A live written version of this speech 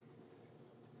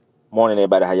Morning,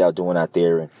 everybody. How y'all doing out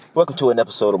there? And welcome to an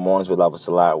episode of Mornings with Lava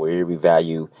Salat, where here we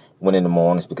value winning in the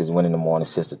mornings because winning in the morning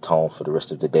sets the tone for the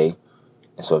rest of the day.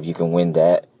 And so if you can win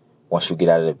that, once you get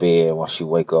out of the bed, once you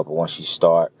wake up, or once you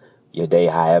start your day,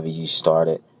 however you start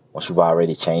it, once you've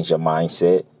already changed your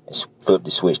mindset and flip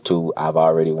the switch to I've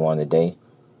already won the day,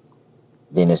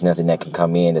 then there's nothing that can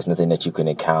come in. There's nothing that you can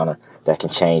encounter that can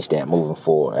change that moving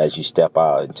forward as you step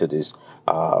out into this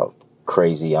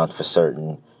crazy,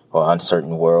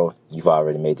 uncertain world. You've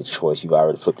already made the choice. You've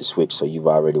already flipped the switch, so you've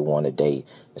already won the day.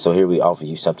 And so here we offer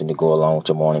you something to go along with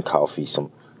your morning coffee,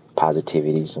 some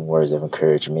positivity, some words of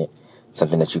encouragement,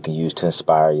 something that you can use to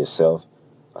inspire yourself,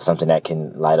 or something that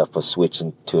can light up a switch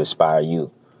and to inspire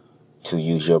you to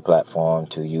use your platform,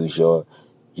 to use your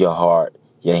heart,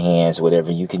 your hands,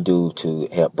 whatever you can do to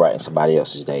help brighten somebody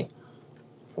else's day.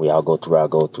 We all go through our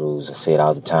go-throughs. I say it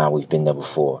all the time. We've been there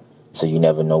before. So you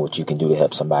never know what you can do to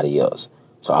help somebody else.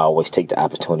 So I always take the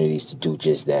opportunities to do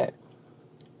just that.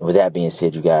 With that being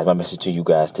said, you guys, my message to you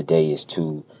guys today is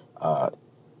to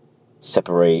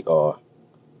separate or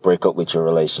break up with your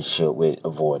relationship with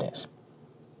avoidance.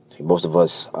 See, most of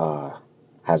us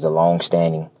has a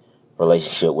long-standing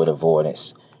relationship with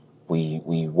avoidance. We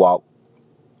walk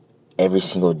every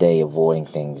single day avoiding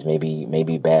things,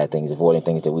 maybe bad things, avoiding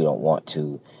things that we don't want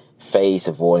to face,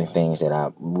 avoiding things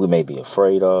that we may be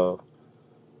afraid of.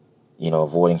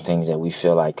 Avoiding things that we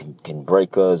feel like can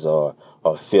break us or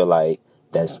feel like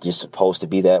that's just supposed to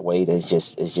be that way. It's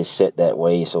just set that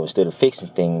way. So instead of fixing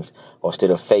things or instead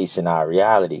of facing our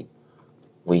reality,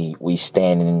 we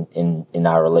stand in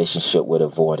our relationship with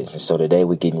avoidance. And so today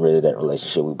we're getting rid of that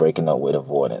relationship. We're breaking up with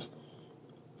avoidance.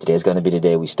 Today's going to be the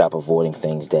day we stop avoiding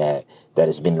things that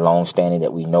has been long standing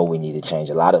that we know we need to change.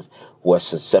 A lot of what's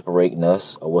separating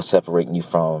us or what's separating you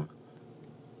from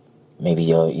maybe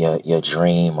your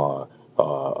dream or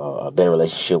a better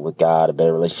relationship with God, a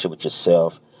better relationship with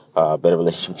yourself, a better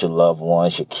relationship with your loved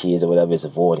ones, your kids, or whatever, is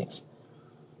avoidance.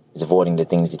 It's avoiding the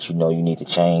things that you know you need to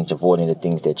change, avoiding the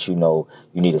things that you know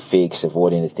you need to fix,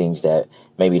 avoiding the things that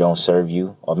maybe don't serve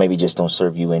you or maybe just don't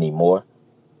serve you anymore.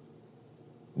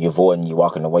 You're avoiding, you're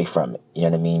walking away from it. You know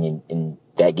what I mean? And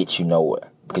that gets you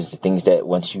nowhere, because the things that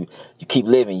once you keep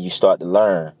living, you start to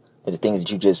learn that the things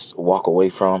that you just walk away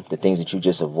from, the things that you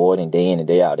just avoid and day in and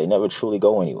day out, they never truly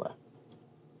go anywhere.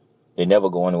 They never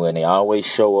go anywhere, and they always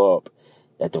show up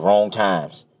at the wrong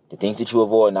times. The things that you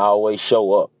avoid always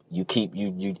show up. You're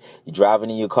driving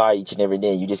in your car each and every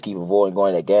day, and you just keep avoiding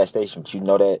going to that gas station, but you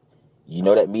know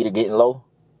that meter getting low.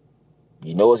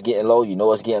 You know it's getting low,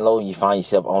 and you find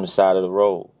yourself on the side of the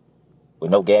road with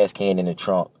no gas can in the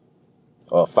trunk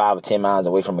or 5 or 10 miles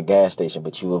away from a gas station,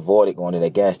 but you avoided going to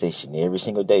that gas station every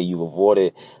single day. You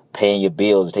avoided paying your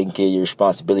bills, taking care of your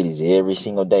responsibilities every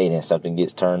single day. Then something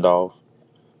gets turned off,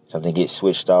 something gets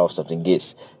switched off, something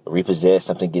gets repossessed,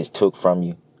 something gets took from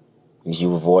you because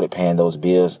you avoided paying those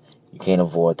bills. You can't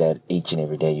avoid that each and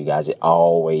every day, you guys. It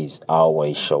always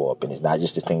show up. And it's not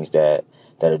just the things that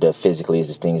are there physically, it's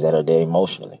the things that are there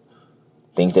emotionally.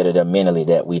 Things that are there mentally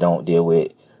that we don't deal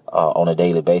with on a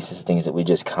daily basis, things that we're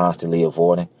just constantly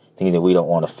avoiding, things that we don't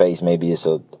want to face. Maybe it's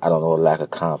a lack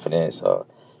of confidence or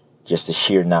just the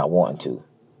sheer not wanting to.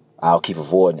 I'll keep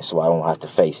avoiding it so I don't have to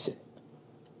face it.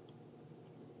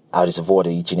 I'll just avoid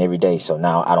it each and every day, so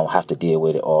now I don't have to deal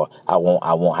with it, or I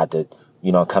won't have to,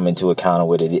 come into account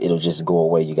with it. It'll just go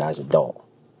away, you guys. It don't.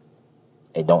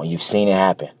 You've seen it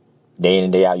happen. Day in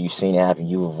and day out, you've seen it happen.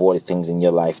 You've avoided things in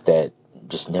your life that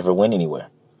just never went anywhere.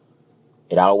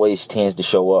 It always tends to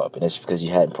show up, and it's because you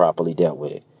hadn't properly dealt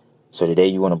with it. So today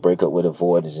you want to break up with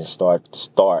avoidance and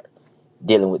start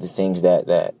dealing with the things that's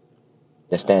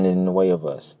standing in the way of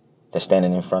us, that's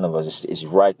standing in front of us. It's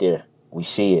right there. We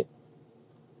see it.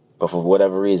 But for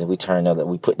whatever reason, we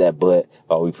put that butt,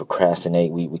 or we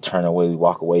procrastinate, we turn away, we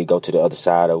walk away, go to the other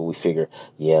side of it. We figure,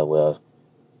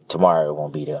 tomorrow it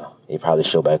won't be there. It probably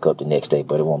show back up the next day,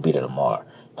 but it won't be there tomorrow.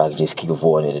 If I can just keep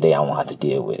avoiding it today, I won't have to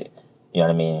deal with it. You know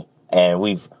what I mean? And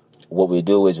what we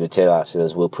do is we tell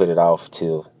ourselves we'll put it off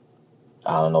till,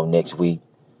 next week,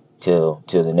 till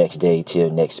the next day, till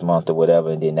next month or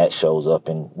whatever, and then that shows up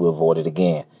and we'll avoid it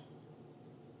again.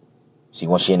 See,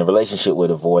 once you're in a relationship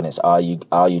with avoidance, all you're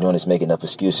doing is making up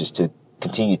excuses to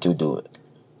continue to do it,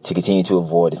 to continue to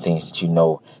avoid the things that you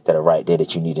know that are right there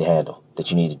that you need to handle,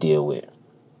 that you need to deal with.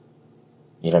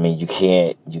 You know what I mean?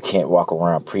 You can't walk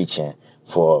around preaching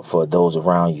for those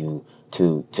around you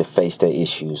to face their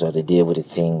issues or to deal with the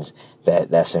things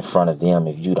that's in front of them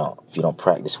if you don't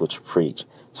practice what you preach.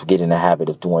 So get in the habit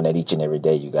of doing that each and every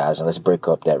day, you guys, and let's break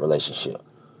up that relationship.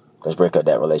 Let's break up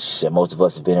that relationship. Most of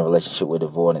us have been in a relationship with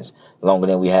avoidance longer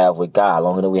than we have with God,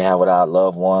 longer than we have with our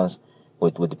loved ones,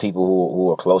 with the people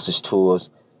who are closest to us.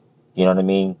 You know what I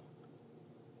mean?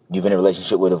 You've been in a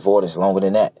relationship with avoidance longer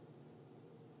than that.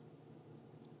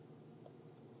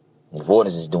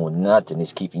 Avoidance is doing nothing.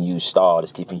 It's keeping you stalled.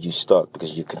 It's keeping you stuck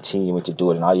because you're continuing to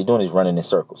do it. And all you're doing is running in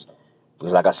circles.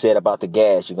 Because like I said about the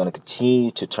gas, you're going to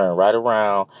continue to turn right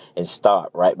around and stop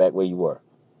right back where you were.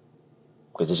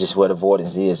 Because it's just what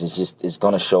avoidance is. It's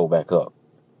going to show back up.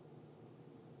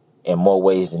 In more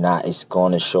ways than not, it's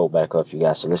going to show back up, you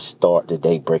guys. So let's start the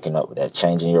day breaking up with that.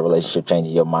 Changing your relationship,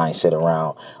 changing your mindset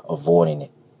around avoiding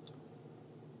it.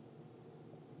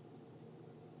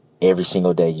 Every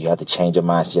single day, you have to change your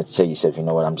mindset. You have to tell yourself, you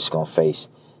know what, I'm just going to face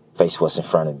what's in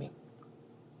front of me.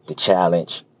 The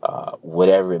challenge,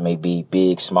 whatever it may be,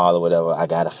 big, small, or whatever, I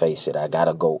got to face it. I got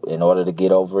to go. In order to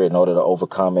get over it, in order to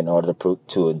overcome it, in order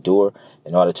to endure,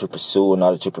 in order to pursue, in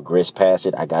order to progress past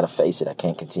it, I got to face it. I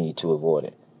can't continue to avoid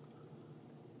it.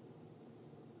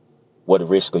 What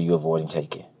risk are you avoiding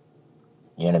taking?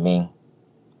 You know what I mean?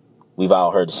 We've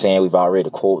all heard the saying, we've all read the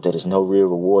quote that there's no real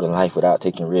reward in life without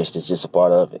taking risks. It's just a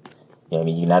part of it. You know what I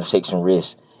mean? You have to take some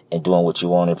risks and doing what you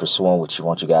want and pursuing what you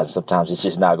want, you guys. And sometimes it's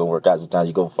just not going to work out. Sometimes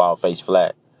you're going to fall face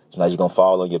flat. Sometimes you're going to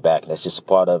fall on your back. That's just a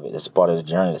part of it. That's a part of the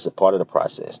journey. That's a part of the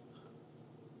process.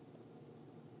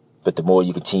 But the more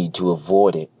you continue to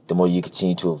avoid it, the more you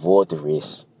continue to avoid the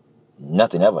risk,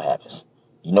 nothing ever happens.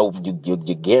 You know, you're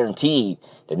guaranteed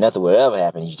that nothing will ever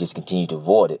happen. You just continue to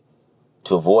avoid it.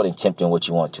 To avoid attempting what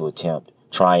you want to attempt,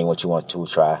 trying what you want to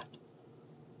try,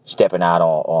 stepping out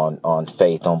on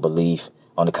faith, on belief,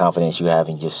 on the confidence you have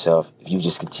in yourself. If you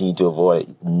just continue to avoid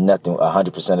it, nothing,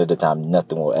 100% of the time,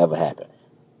 nothing will ever happen.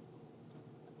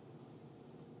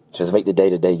 Just make the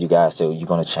day-to-day, you guys, say you're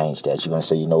going to change that. You're going to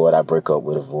say, you know what, I break up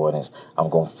with avoidance. I'm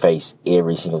going to face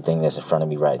every single thing that's in front of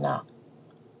me right now.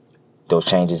 Those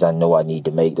changes I know I need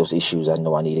to make, those issues I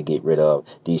know I need to get rid of,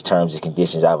 these terms and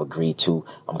conditions I've agreed to,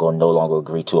 I'm going to no longer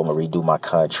agree to. I'm going to redo my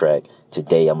contract.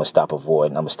 Today, I'm going to stop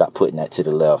avoiding. I'm going to stop putting that to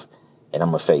the left, and I'm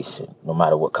going to face it, no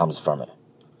matter what comes from it.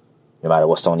 No matter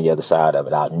what's on the other side of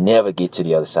it. I'll never get to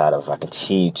the other side of it if I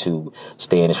continue to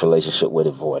stay in this relationship with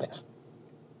avoidance.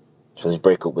 So let's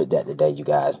break up with that today, you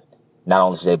guys. Not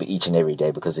only today, but each and every day.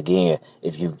 Because again,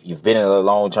 if you've been in a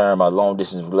long-term or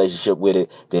long-distance relationship with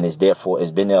it, then it's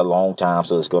been there a long time.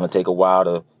 So it's going to take a while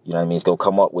to, you know what I mean? It's going to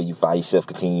come up where you find yourself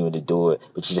continuing to do it.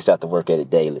 But you just have to work at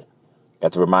it daily. You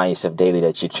have to remind yourself daily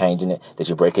that you're changing it, that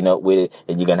you're breaking up with it,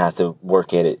 and you're going to have to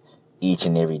work at it each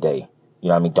and every day. You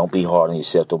know what I mean? Don't be hard on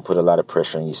yourself. Don't put a lot of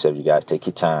pressure on yourself. You guys take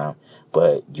your time,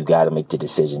 but you got to make the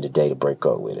decision today to break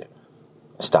up with it.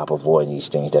 Stop avoiding these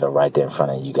things that are right there in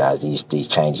front of you guys. These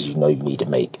changes you know you need to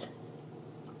make.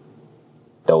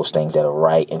 Those things that are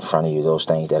right in front of you. Those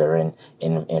things that are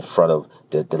in front of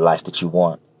the life that you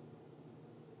want.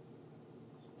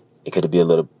 It could be a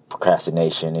little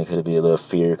procrastination. It could be a little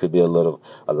fear. It could be a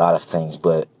lot of things.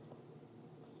 But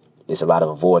it's a lot of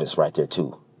avoidance right there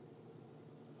too.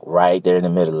 Right there in the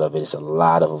middle of it. It's a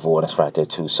lot of avoidance right there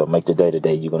too. So make the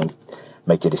day-to-day. You're going to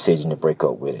make the decision to break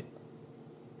up with it.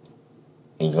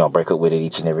 And you're going to break up with it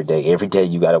each and every day. Every day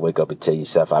you got to wake up and tell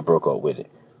yourself, I broke up with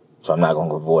it. So I'm not going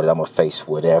to avoid it. I'm going to face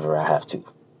whatever I have to.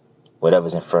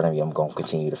 Whatever's in front of me, I'm going to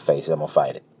continue to face it. I'm going to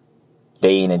fight it.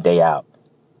 Day in and day out.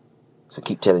 So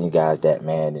keep telling you guys that,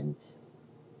 man. And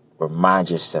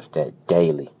remind yourself that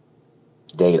daily.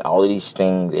 Daily. All of these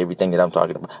things, everything that I'm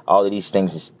talking about, all of these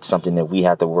things is something that we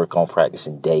have to work on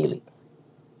practicing daily.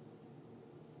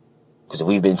 Because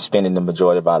we've been spending the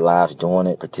majority of our lives doing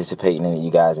it, participating in it,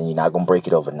 you guys, and you're not going to break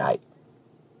it overnight.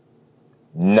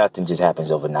 Nothing just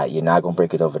happens overnight. You're not going to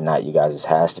break it overnight, you guys. This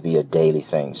has to be a daily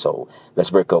thing. So let's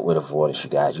break up with avoidance, you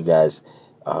guys. You guys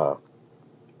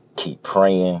keep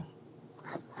praying,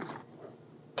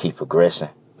 keep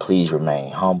progressing. Please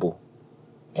remain humble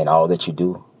in all that you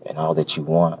do and all that you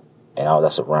want and all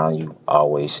that's around you.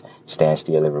 Always stand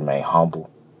still and remain humble.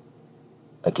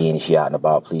 Again, if you're out and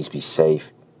about, please be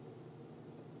safe.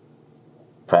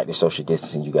 Practice social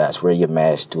distancing, you guys. Wear your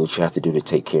mask. Do what you have to do to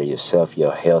take care of yourself,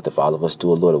 your health. If all of us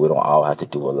do a little, we don't all have to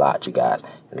do a lot, you guys.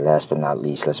 And last but not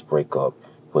least, let's break up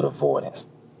with avoidance.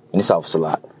 And this helps a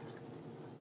lot.